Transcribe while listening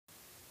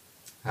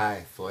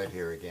Hi, Floyd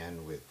here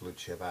again with Blue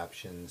Chip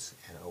Options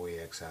and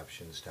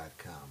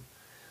OEXoptions.com.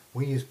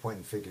 We use point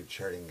and figure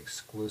charting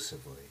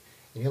exclusively,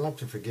 and you'll have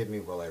to forgive me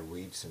while I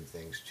read some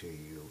things to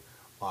you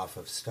off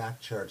of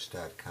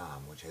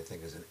StockCharts.com, which I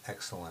think is an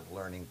excellent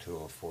learning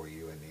tool for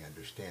you in the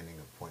understanding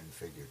of point and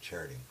figure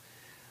charting.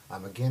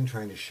 I'm again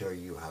trying to show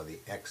you how the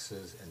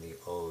X's and the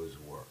O's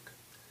work.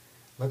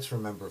 Let's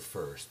remember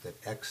first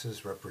that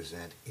X's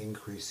represent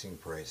increasing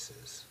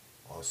prices,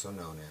 also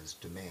known as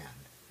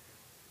demand.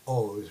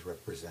 O's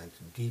represent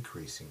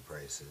decreasing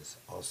prices,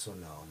 also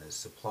known as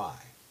supply.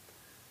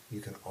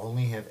 You can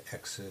only have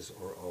X's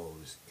or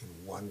O's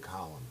in one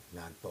column,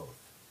 not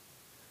both.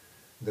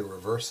 The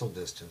reversal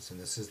distance, and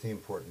this is the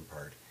important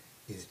part,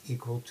 is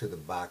equal to the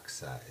box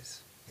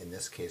size, in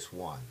this case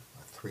 1,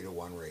 a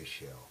 3-to-1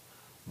 ratio,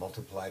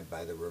 multiplied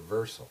by the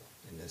reversal,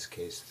 in this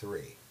case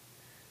 3.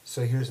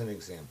 So here's an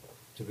example.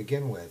 To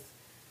begin with,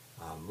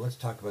 let's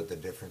talk about the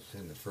difference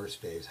between the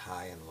first day's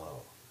high and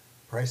low.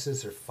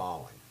 Prices are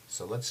falling.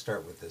 So let's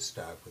start with this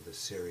stock with a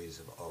series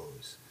of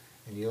O's.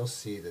 And you'll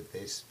see that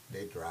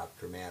they drop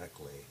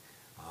dramatically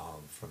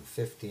from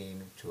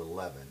 15 to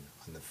 11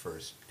 on the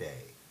first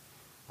day.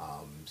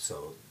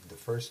 So the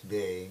first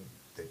day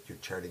that you're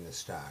charting the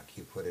stock,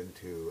 you put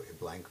into a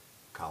blank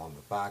column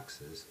of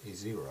boxes a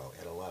 0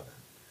 at 11.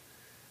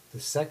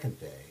 The second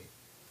day,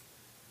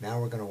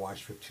 now we're going to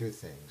watch for two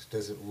things.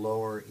 Does it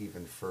lower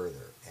even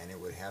further? And it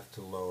would have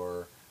to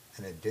lower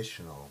an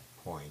additional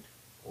point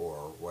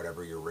or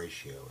whatever your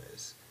ratio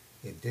is.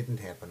 It didn't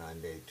happen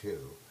on day 2,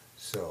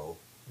 so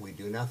we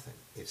do nothing.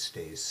 It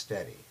stays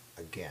steady.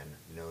 Again,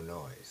 no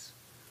noise.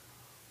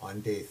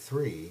 On day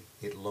 3,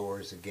 it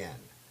lowers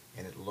again,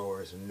 and it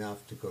lowers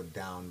enough to go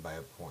down by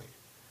a point.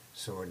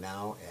 So we're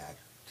now at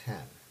 10.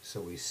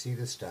 So we see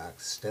the stock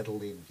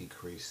steadily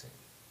decreasing.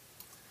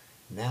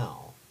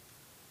 Now,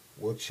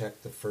 we'll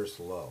check the first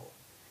low.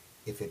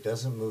 If it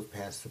doesn't move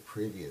past the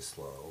previous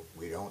low,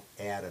 we don't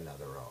add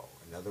another O.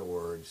 In other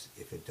words,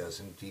 if it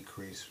doesn't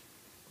decrease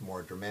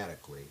more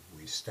dramatically,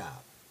 we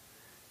stop.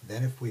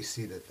 Then if we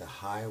see that the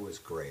high was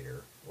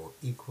greater or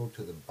equal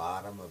to the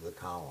bottom of the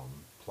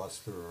column plus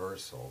the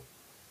reversal,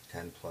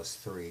 10 plus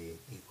 3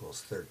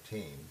 equals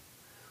 13,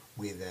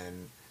 we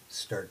then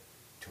start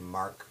to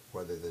mark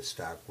whether the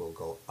stock will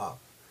go up.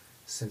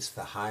 Since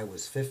the high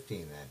was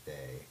 15 that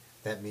day,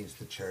 that means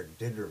the chart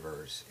did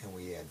reverse and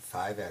we add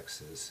 5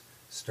 X's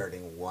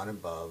starting one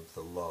above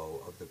the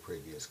low of the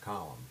previous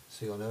column.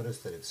 So you'll notice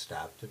that it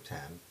stopped at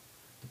 10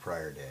 the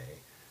prior day.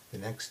 The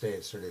next day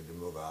it started to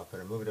move up,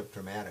 and it moved up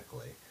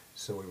dramatically,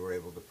 so we were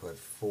able to put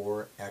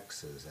 4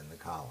 X's in the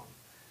column.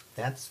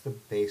 That's the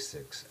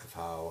basics of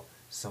how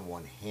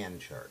someone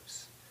hand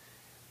charts.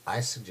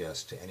 I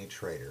suggest to any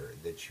trader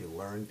that you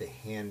learn to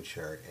hand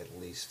chart at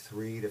least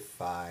 3 to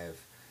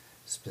 5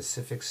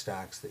 specific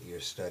stocks that you're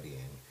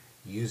studying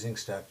using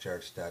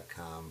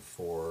StockCharts.com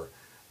for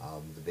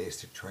the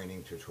basic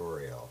training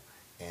tutorial.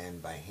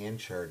 And by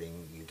hand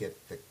charting, you get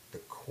the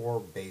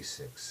core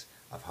basics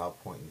of how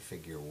point and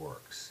figure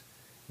works.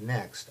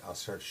 Next, I'll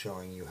start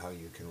showing you how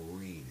you can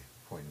read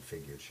point and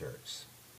figure charts.